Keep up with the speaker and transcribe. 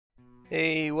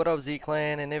Hey, what up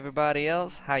Z-Clan and everybody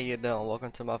else? How you doing?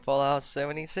 Welcome to my Fallout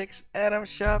 76 Atom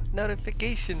Shop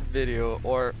notification video,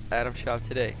 or Atom Shop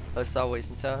today. Let's stop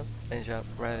wasting time and jump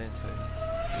right into it.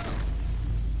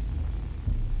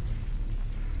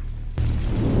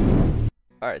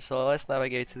 Alright, so let's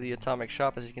navigate to the Atomic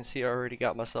Shop. As you can see, I already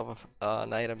got myself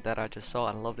an item that I just saw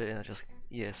and loved it, and I just,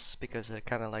 yes, because it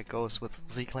kind of like goes with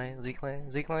Z-Clan,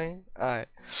 Z-Clan, Z-Clan. Alright.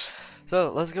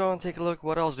 So let's go and take a look.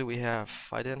 What else do we have?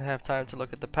 I didn't have time to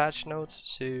look at the patch notes,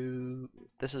 so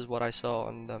this is what I saw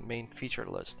on the main feature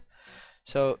list.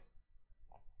 So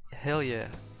hell yeah,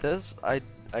 this I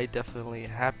definitely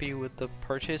happy with the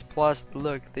purchase. Plus,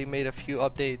 look, they made a few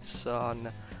updates on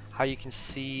how you can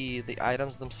see the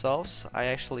items themselves. I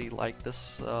actually like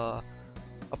this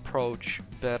approach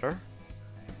better.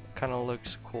 Kind of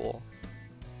looks cool.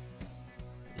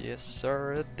 Yes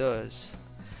sir, it does.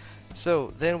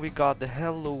 So then we got the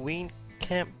Halloween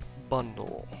camp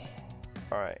bundle.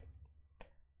 Alright.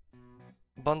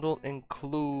 Bundle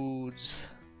includes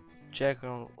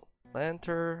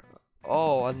jack-o'-lantern.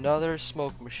 Oh, another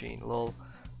smoke machine. Lol.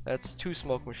 That's two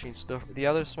smoke machines. The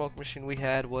other smoke machine we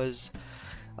had was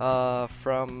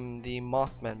from the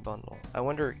Mothman bundle. I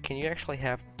wonder, can you actually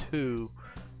have two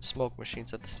smoke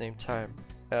machines at the same time?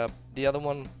 The other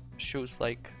one shoots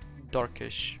like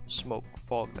darkish smoke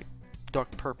fog, like dark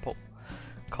purple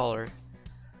color.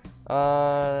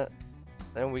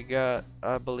 Then we got,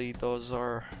 I believe those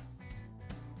are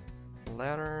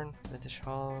lantern, vintage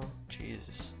hollow.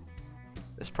 Jesus,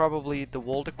 it's probably the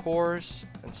wall decors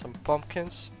and some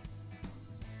pumpkins.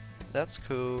 That's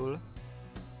cool.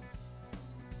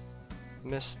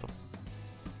 Missed a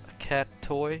cat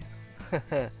toy.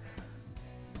 It's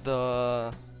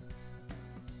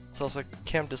also a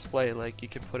camp display, like you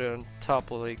can put it on top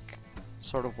of like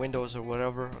sort of windows or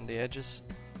whatever on the edges.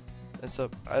 And so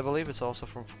I believe it's also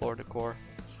from floor decor.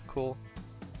 It's cool.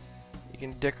 You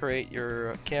can decorate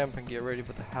your camp and get ready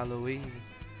for the Halloween.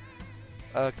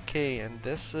 Okay, and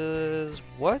this is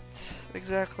what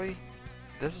exactly?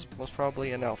 This is most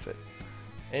probably an outfit.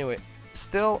 Anyway,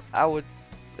 still I would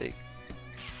like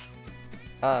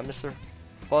Mr.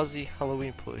 Fuzzy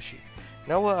Halloween plushie.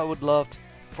 Now what I would love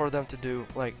for them to do,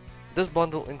 like this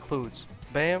bundle includes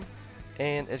BAM,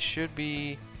 and it should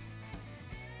be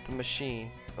the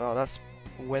machine. Oh, that's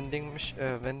vending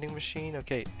machine.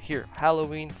 Okay, here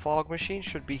Halloween fog machine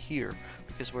should be here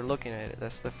because we're looking at it.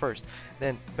 That's the first.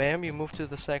 Then BAM, you move to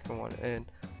the second one, and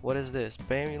what is this?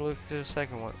 BAM, you move to the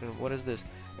second one, and what is this?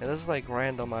 And this is like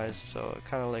randomized, so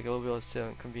kind of like a little bit still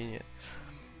inconvenient.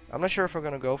 I'm not sure if I'm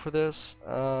gonna go for this.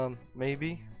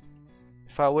 Maybe.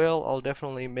 If I will, I'll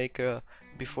definitely make a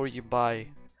before you buy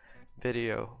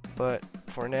video. But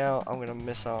for now, I'm gonna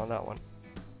miss out on that one.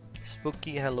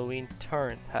 Spooky Halloween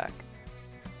turn pack.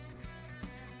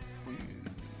 Ooh,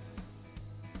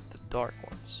 the dark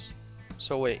ones.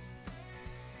 So wait.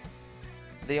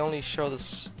 They only show the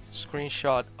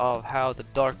screenshot of how the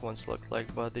dark ones look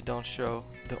like, but they don't show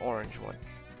the orange one.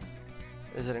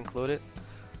 Is it included?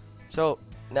 So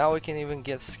now we can even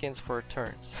get skins for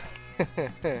turns.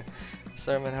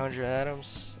 700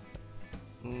 atoms,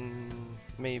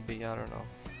 maybe, I don't know.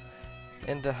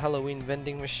 And the Halloween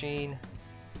vending machine,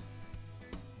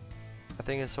 I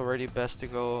think it's already best to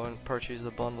go and purchase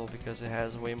the bundle because it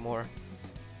has way more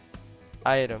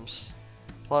items.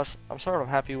 Plus, I'm sort of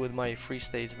happy with my free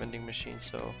states vending machine,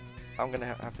 so I'm gonna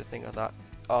have to think of that.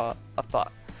 A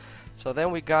thought. So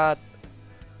then we got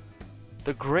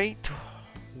the Great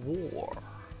War.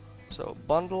 So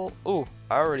bundle. Oh,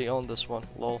 I already own this one.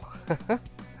 Lol.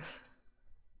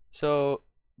 So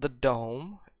the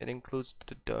dome. It includes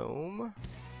the dome,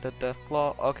 the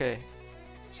Deathclaw. Okay.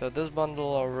 So this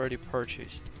bundle already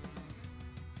purchased.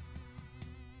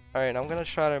 Alright, I'm gonna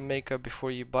try to make a before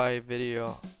you buy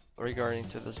video regarding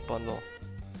to this bundle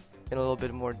in a little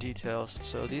bit more details.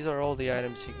 So these are all the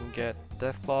items you can get.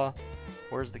 Deathclaw.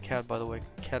 Where's the cat, by the way?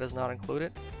 Cat is not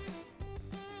included.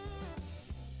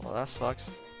 Well, that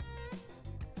sucks.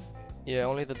 Yeah,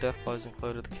 only the Deathclaw is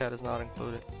included. The cat is not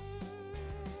included.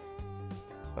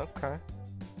 Okay.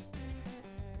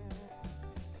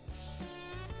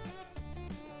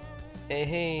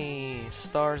 Hey,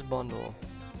 Stars bundle.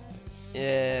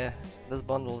 Yeah, this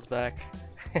bundle is back.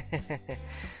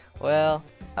 Well,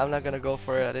 I'm not gonna go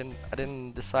for it. I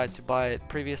didn't decide to buy it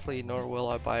previously, nor will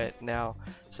I buy it now.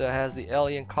 So it has the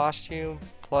alien costume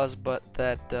plus, but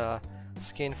that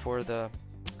skin for the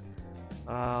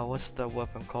what's the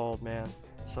weapon called, man?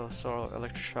 So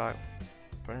electroshock.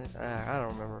 I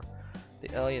don't remember.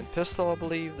 The alien pistol, I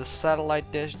believe. The satellite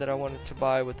dish that I wanted to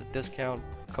buy with the discount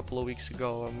a couple of weeks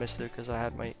ago. I missed it because I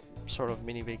had my sort of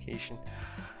mini vacation.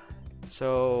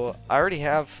 So I already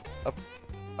have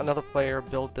another player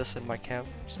build this in my camp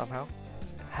somehow.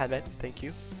 Hamed, thank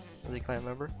you, as a clan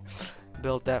member.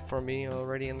 Built that for me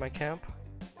already in my camp.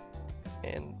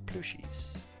 And plushies.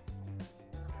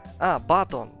 Ah,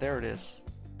 baton, there it is.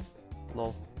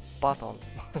 Lol, baton.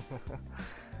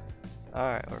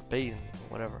 Alright, or baton,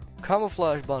 whatever.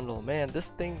 Camouflage bundle, man,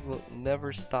 this thing will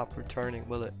never stop returning,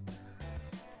 will it?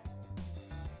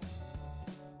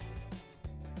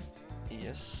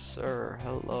 Yes, sir,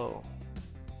 hello.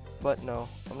 But no,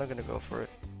 I'm not gonna go for it.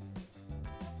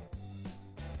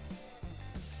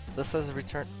 This says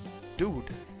return.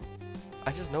 Dude,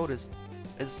 I just noticed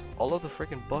is all of the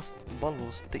freaking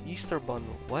bundles. The Easter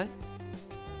bundle, what?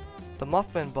 The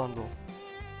Mothman bundle.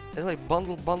 It's like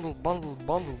bundle.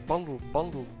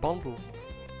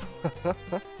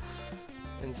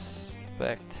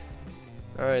 Inspect.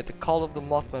 Alright, the Call of the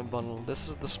Mothman bundle. This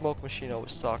is the smoke machine I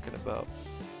was talking about.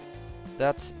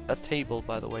 That's a table,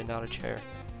 by the way, not a chair.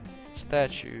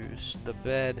 Statues, the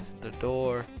bed, the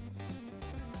door.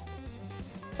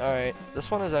 Alright, this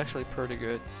one is actually pretty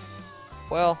good.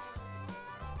 Well,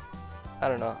 I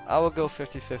don't know. I will go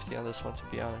 50-50 on this one, to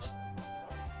be honest.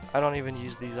 I don't even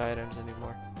use these items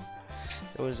anymore.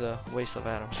 It was a waste of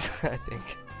items, I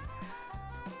think.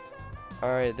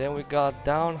 Alright, then we got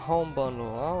Down Home bundle.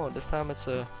 Oh, this time it's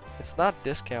not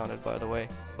discounted, by the way,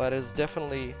 but it's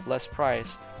definitely less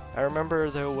price. I remember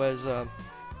there was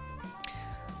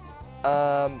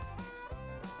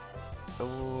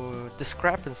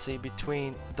discrepancy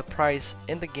between the price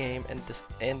in the game and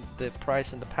the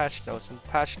price in the patch notes. In the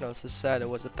patch notes, it said it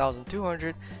was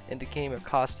 1,200. In the game, it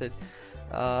costed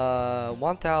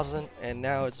 1,000, and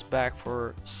now it's back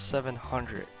for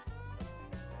 700,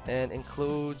 and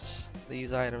includes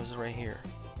these items right here.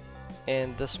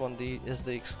 And this one is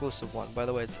the exclusive one. By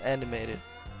the way, it's animated.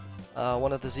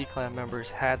 One of the Z Clan members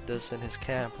had this in his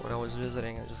camp when I was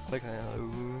visiting. I just clicked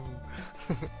on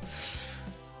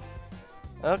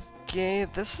it. Okay,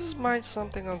 this is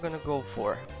something I'm gonna go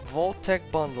for.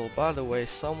 Voltec bundle. By the way,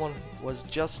 someone was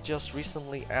just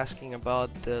recently asking about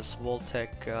this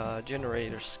Voltec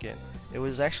generator skin. It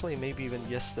was actually maybe even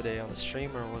yesterday on the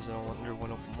stream, or was it under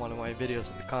one of my videos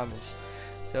in the comments.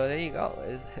 So there you go.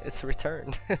 It's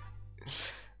returned.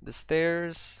 The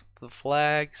stairs, the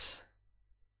flags,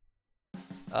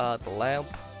 the lamp.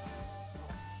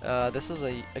 This is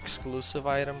a exclusive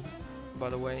item, by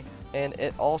the way, and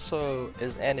it also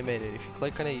is animated. If you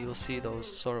click on it, you'll see those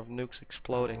sort of nukes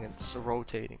exploding and it's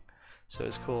rotating, so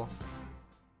it's cool.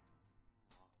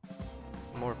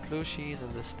 More plushies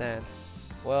in the stand.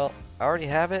 Well, I already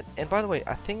have it, and by the way,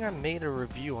 I think I made a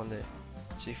review on it,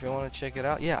 so if you want to check it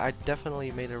out, yeah, I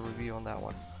definitely made a review on that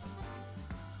one.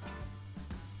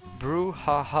 Brew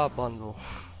Haha bundle.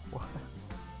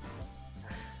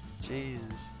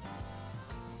 Jesus.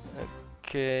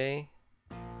 Okay.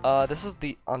 This is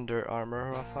the Under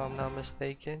Armour, if I'm not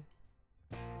mistaken.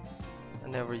 I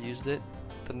never used it.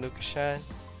 The Nukashan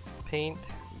paint.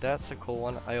 That's a cool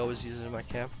one. I always use it in my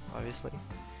camp, obviously.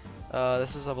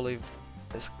 This is, I believe,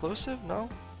 exclusive? No?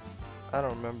 I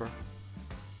don't remember.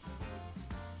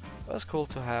 That's cool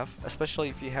to have, especially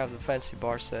if you have the fancy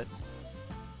bar set.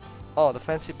 Oh, the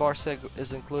fancy bar set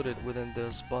is included within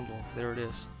this bundle. There it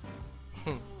is.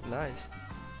 Nice.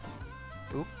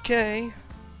 Okay.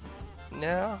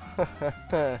 Now.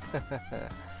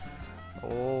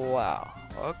 Wow.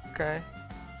 Okay.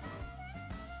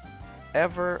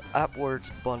 Ever Upwards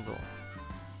bundle.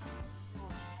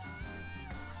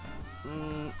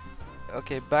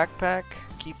 Okay, backpack.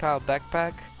 Keep out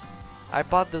backpack. I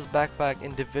bought this backpack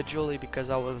individually because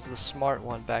I was the smart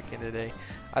one back in the day.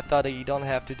 I thought that you don't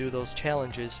have to do those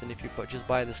challenges, and if you just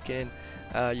buy the skin,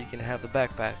 you can have the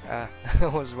backpack. I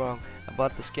was wrong. I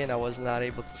bought the skin. I was not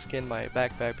able to skin my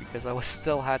backpack because I was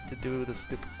still had to do the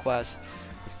stupid quest,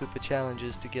 the stupid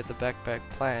challenges to get the backpack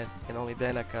plan, and only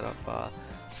then I could have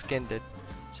skinned it.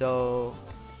 So,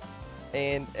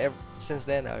 and since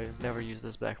then I've never used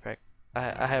this backpack.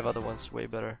 I have other ones way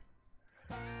better.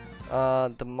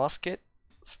 The musket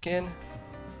skin,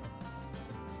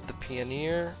 the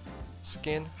pioneer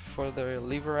skin for the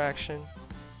lever action.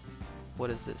 What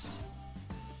is this?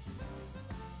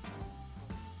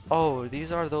 Oh,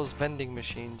 these are those vending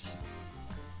machines.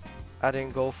 I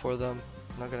didn't go for them.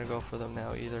 I'm not gonna go for them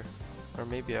now either, or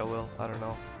maybe I will. I don't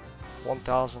know.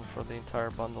 1,000 for the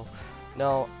entire bundle.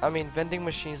 No, I mean vending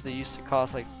machines, they used to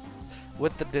cost, like,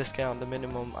 with the discount, the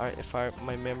minimum,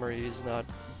 my memory is not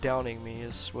downing me,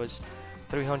 was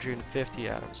 350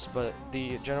 atoms, but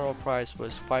the general price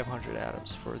was 500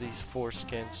 atoms for these 4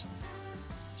 skins.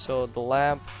 So the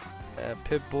lamp,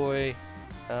 Pip-Boy,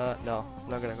 no, I'm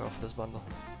not gonna go for this bundle.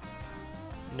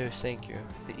 No thank you.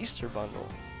 The Easter bundle.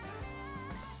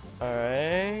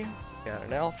 Alright. Got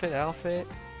an outfit.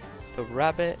 The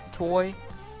rabbit toy.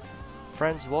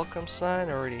 Friends welcome sign.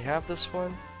 I already have this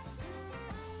one.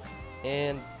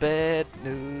 And bad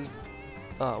news.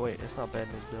 Oh wait, it's not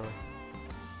bad news, Billy.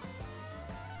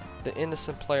 The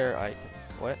innocent player icon.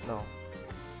 What? No.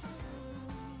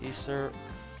 Easter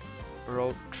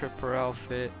road tripper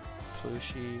outfit.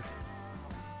 Plushie.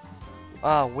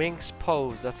 Ah, wings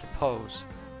pose. That's a pose.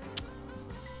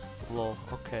 Lol.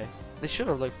 Okay. They should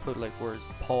have like put like words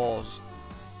pause.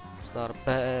 It's not a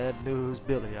bad news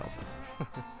Billy outfit.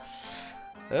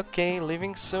 Okay,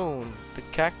 leaving soon. The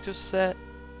cactus set.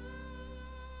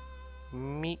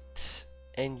 Meat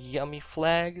and yummy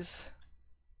flags.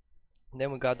 And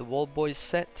then we got the Wall Boys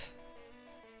set.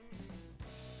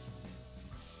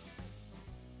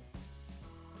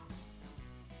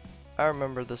 I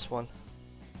remember this one.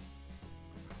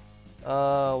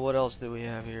 What else do we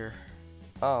have here?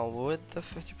 Oh, with the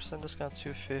 50% discount,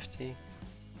 250.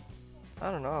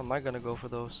 I don't know. Am I gonna go for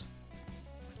those?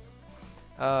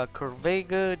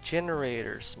 Corvega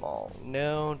generator small.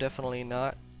 No, definitely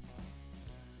not.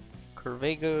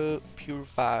 Corvega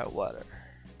purified water.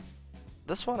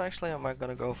 This one actually I might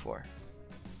gonna go for,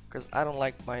 because I don't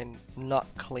like mine not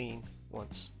clean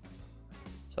ones.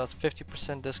 So that's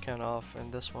 50% discount off,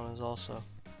 and this one is also.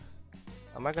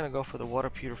 Am I gonna go for the water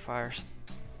purifiers?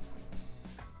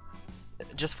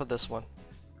 Just for this one.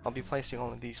 I'll be placing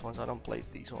only these ones. I don't place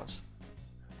these ones.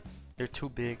 They're too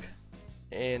big,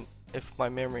 and if my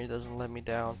memory doesn't let me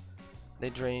down,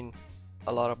 they drain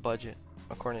a lot of budget,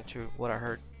 according to what I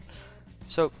heard.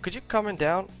 So could you comment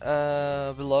down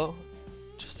below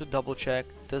just to double check,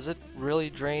 does it really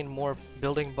drain more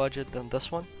building budget than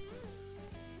this one?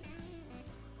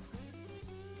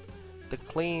 The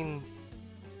clean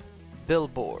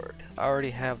billboard, I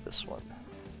already have this one,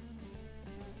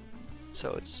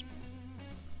 so it's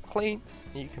clean.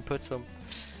 You can put some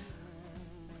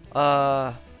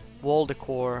wall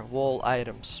decor, wall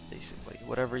items, basically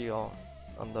whatever you want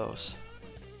on those.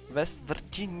 West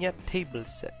Virginia table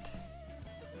set.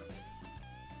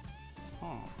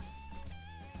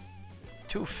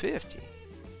 250.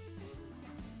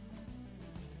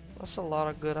 That's a lot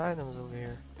of good items over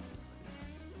here.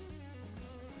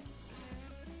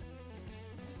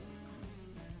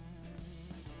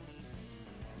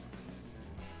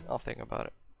 I'll think about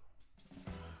it.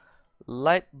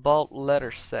 Light bulb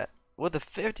letter set with a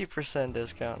 50%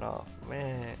 discount off.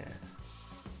 Man,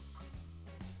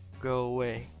 go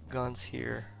away. Guns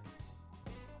here.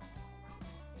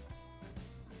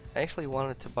 I actually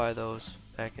wanted to buy those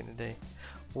back in the day.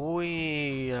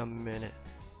 Wait a minute.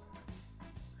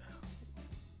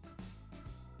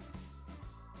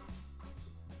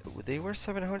 They were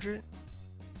 700?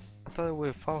 I thought they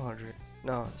were 500.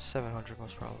 No, 700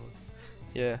 most probably.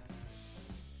 Yeah.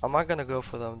 I'm not gonna go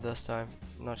for them this time.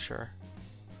 I'm not sure.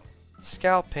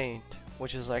 Scalp paint,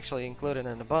 which is actually included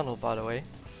in the bundle, by the way.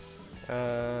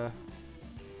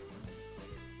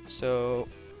 So,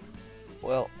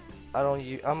 well,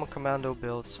 I'm a commando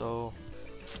build, so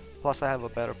plus I have a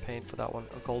better paint for that one,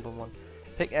 a golden one.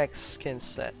 Pickaxe skin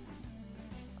set.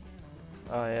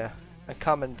 Oh yeah, I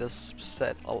commented this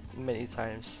set many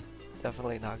times.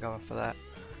 Definitely not going for that.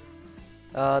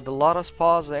 The Lotus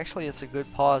Paws, actually it's a good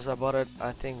pause. I bought it,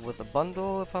 I think, with the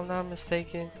bundle, if I'm not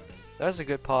mistaken. That's a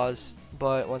good pause,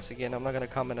 but once again, I'm not gonna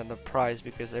comment on the price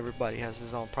because everybody has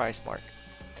his own price mark.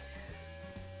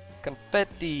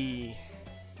 Confetti.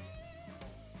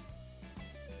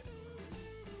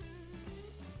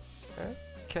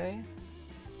 Okay.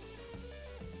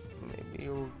 Maybe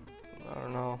you'll, I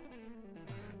don't know.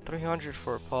 300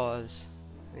 for a pause.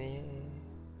 Yeah.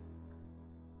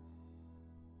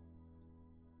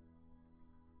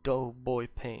 Doughboy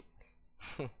paint.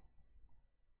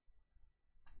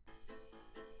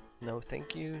 No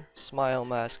thank you. Smile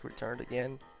mask returned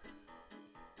again.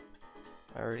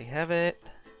 I already have it.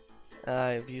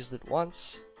 I've used it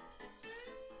once.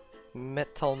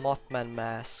 Metal Mothman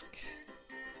mask.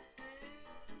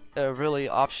 Really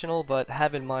optional, but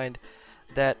have in mind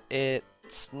that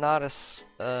it's not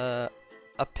a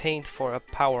paint for a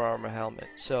power armor helmet.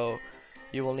 So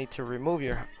you will need to remove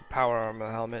your power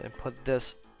armor helmet and put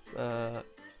this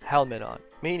helmet on,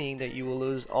 meaning that you will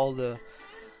lose all the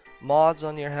mods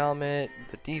on your helmet,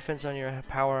 the defense on your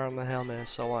power armor helmet, and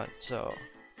so on. So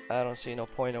I don't see no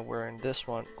point of wearing this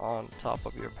one on top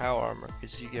of your power armor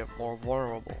because you get more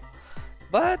vulnerable.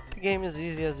 But the game is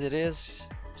easy as it is,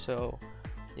 so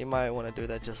you might want to do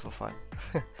that just for fun,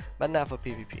 but not for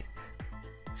PvP.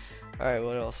 Alright,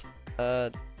 what else?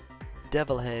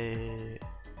 Devil Head.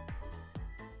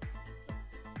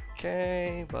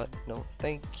 Okay, but no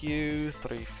thank you.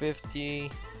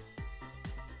 350.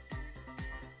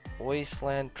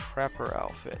 Wasteland Trapper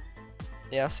outfit.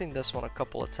 Yeah, I've seen this one a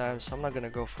couple of times, so I'm not gonna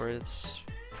go for it. It's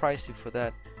pricey for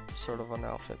that sort of an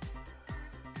outfit.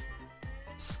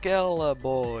 Skella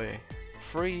boy.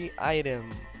 Free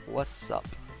item. What's up?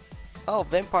 Oh,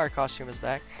 vampire costume is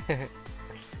back.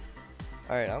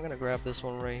 Alright, I'm gonna grab this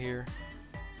one right here.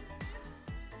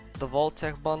 The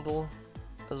Voltec bundle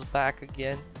is back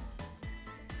again.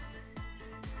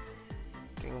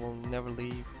 I think it will never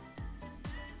leave.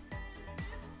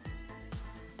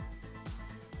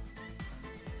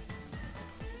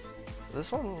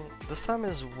 This one, this time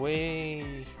is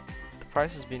way... the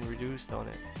price has been reduced on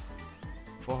it.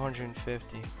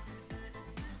 450.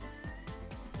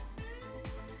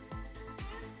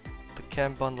 The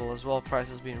camp bundle as well, price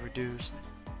has been reduced.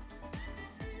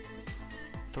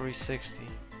 360.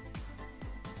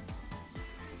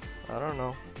 I don't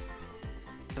know.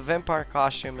 The vampire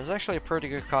costume is actually a pretty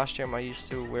good costume. I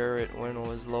used to wear it when it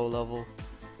was low level.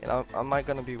 And I'm not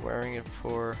gonna be wearing it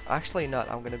for... actually not,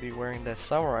 I'm gonna be wearing that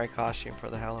samurai costume for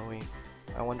the Halloween.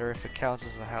 I wonder if it counts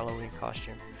as a Halloween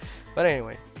costume. But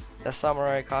anyway, that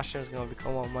samurai costume is gonna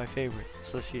become one of my favorites,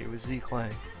 associated with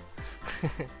Z-Clan.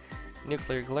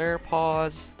 Nuclear glare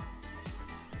pause.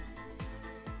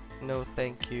 No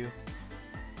thank you.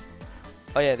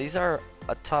 Oh yeah, these are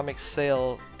atomic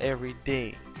sale every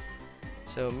day.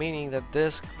 So meaning that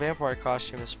this vampire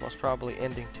costume is most probably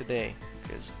ending today.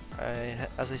 Because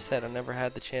as I said, I never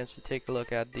had the chance to take a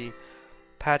look at the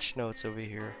patch notes over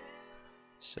here.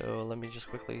 So let me just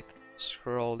quickly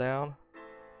scroll down.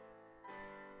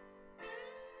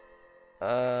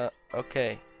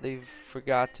 Okay, they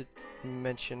forgot to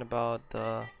mention about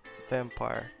the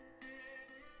vampire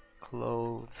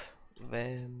clothes.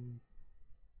 Vampire.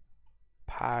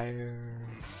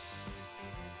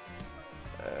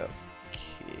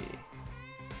 Okay.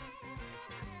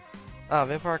 Ah,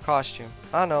 vampire costume.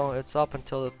 I know, it's up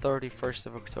until the 31st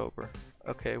of October.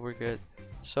 Okay, we're good.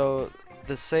 So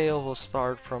the sale will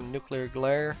start from nuclear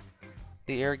glare,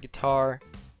 the air guitar,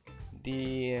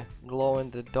 the glow in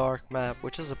the dark map,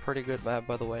 which is a pretty good map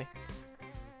by the way.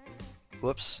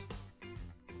 Whoops.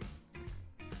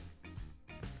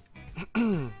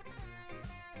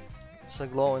 So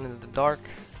glowing in the dark,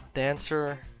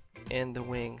 dancer, and the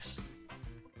wings.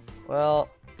 Well,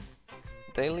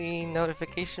 daily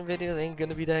notification videos ain't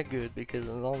gonna be that good because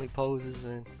it's only poses,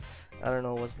 and I don't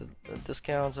know what's the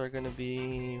discounts are gonna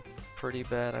be pretty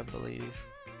bad, I believe.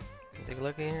 Take a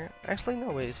look in here. Actually,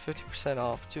 no way, it's 50%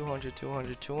 off. 200,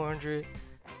 200, 200.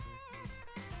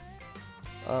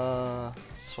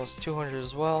 This one's 200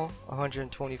 as well.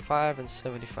 125 and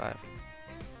 75.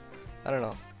 I don't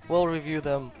know. We'll review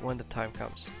them when the time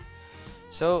comes.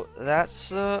 So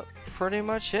that's pretty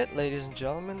much it, ladies and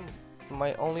gentlemen.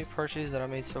 My only purchase that I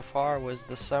made so far was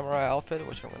the samurai outfit,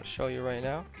 which I'm going to show you right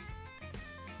now.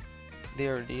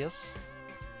 There it is.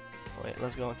 Wait,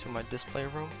 let's go into my display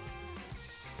room.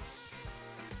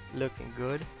 Looking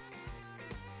good.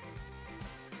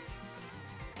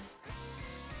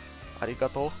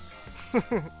 Arigato.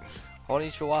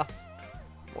 Konnichiwa.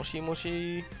 Moshi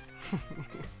moshi.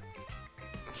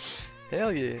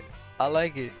 Hell yeah, I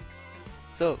like it.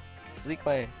 So,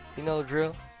 Z-Clan, you know the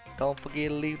drill. Don't forget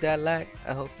to leave that like.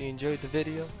 I hope you enjoyed the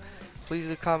video. Please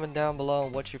do comment down below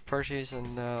on what you've purchased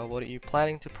and what are you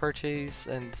planning to purchase,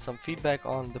 and some feedback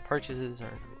on the purchases,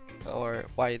 or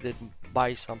why you didn't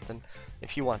buy something,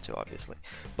 if you want to, obviously.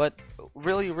 But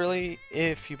really,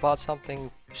 if you bought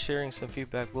something, sharing some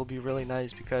feedback will be really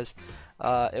nice, because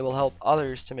it will help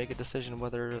others to make a decision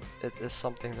whether it is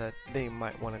something that they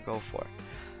might want to go for.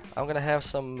 I'm gonna have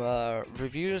some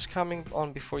reviews coming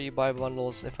on before you buy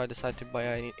bundles if I decide to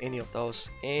buy any of those,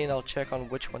 and I'll check on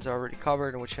which ones I already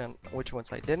covered and which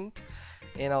ones I didn't,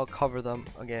 and I'll cover them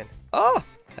again. Oh,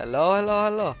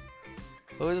 hello.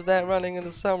 Who is that running in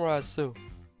the samurai suit?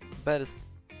 Bet it's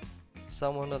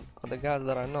someone of the guys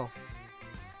that I know.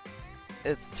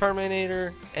 It's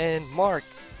Terminator and Mark.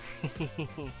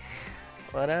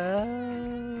 What up?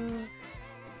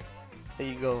 There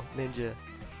you go, Ninja.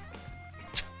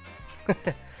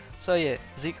 So yeah,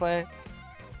 Z-Clan,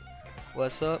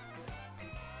 what's up?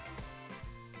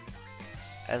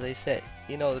 As I said,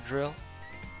 you know the drill.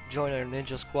 Join our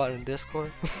ninja squad in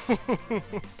Discord.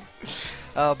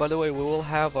 By the way, we will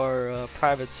have our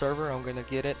private server. I'm gonna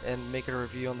get it and make a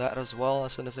review on that as well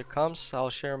as soon as it comes. I'll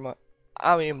share my...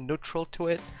 I am neutral to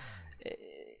it,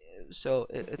 so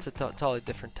it's a totally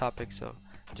different topic, so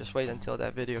just wait until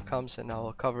that video comes and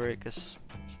I'll cover it, because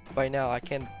by now I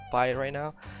can't buy it right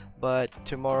now, but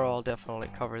tomorrow I'll definitely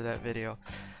cover that video.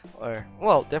 or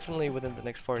well, definitely within the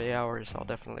next 40 hours, I'll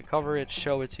definitely cover it,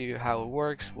 show it to you how it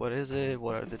works, what is it,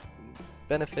 what are the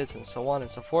benefits, and so on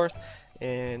and so forth,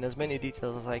 in as many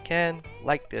details as I can,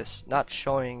 like this, not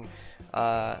showing,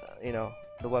 you know,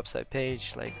 the website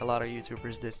page like a lot of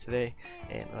YouTubers did today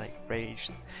and like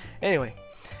raged. Anyway,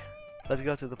 let's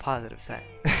go to the positive side.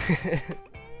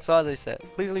 So as I said,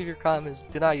 please leave your comments.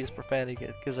 Do not use profanity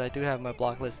because I do have my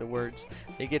block list of words.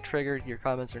 They get triggered, your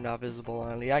comments are not visible.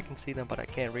 Only I can see them, but I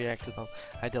can't react to them.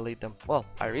 I delete them. Well,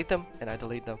 I read them and I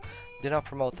delete them. Do not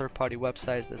promote third-party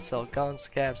websites that sell guns,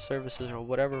 scabs, services, or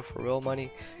whatever for real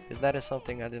money, because that is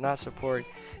something I do not support,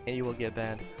 and you will get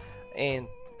banned. And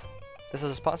this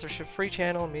is a sponsorship-free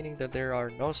channel, meaning that there are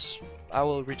no. I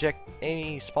will reject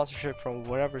any sponsorship from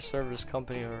whatever service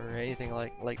company or anything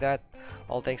like that.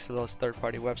 All thanks to those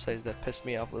third-party websites that pissed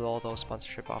me off with all those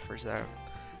sponsorship offers that I'm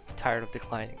tired of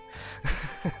declining.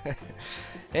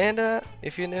 And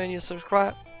if you're new and you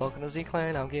subscribe, welcome to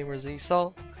Z-Clan. I'm Gamer Z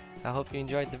Soul. I hope you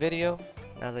enjoyed the video.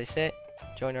 And as I said,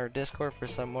 join our Discord for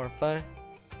some more fun.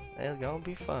 It's gonna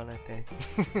be fun, I think.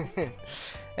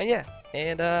 And yeah,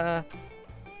 and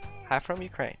hi from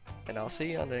Ukraine, and I'll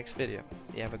see you on the next video.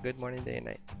 You have a good morning, day, and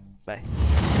night. Bye.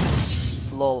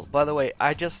 Lol, by the way,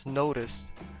 I just noticed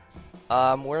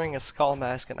I'm wearing a skull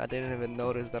mask and I didn't even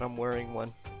notice that I'm wearing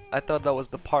one. I thought that was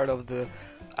the part of the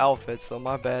outfit, so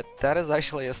my bad. That is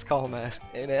actually a skull mask,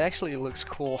 and it actually looks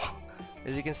cool.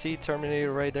 As you can see,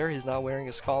 Terminator right there, he's not wearing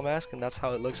a skull mask, and that's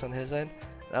how it looks on his end.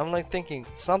 And I'm like thinking,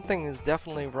 something is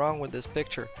definitely wrong with this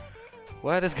picture.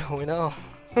 What is going on?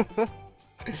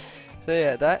 So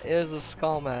yeah, that is a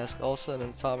skull mask, also an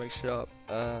atomic shop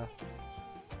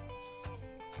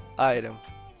item.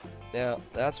 Yeah,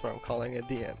 that's what I'm calling it,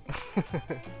 the end.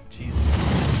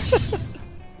 Jesus.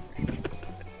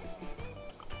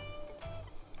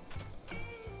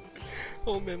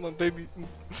 Oh man, my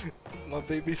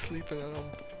baby's sleeping and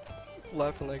I'm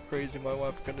laughing like crazy. My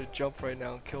wife's gonna jump right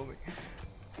now and kill me.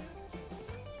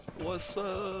 What's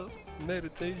up?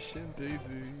 Meditation, baby.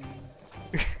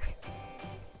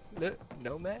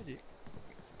 No magic.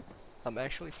 I'm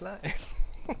actually flying.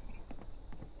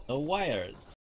 No wires.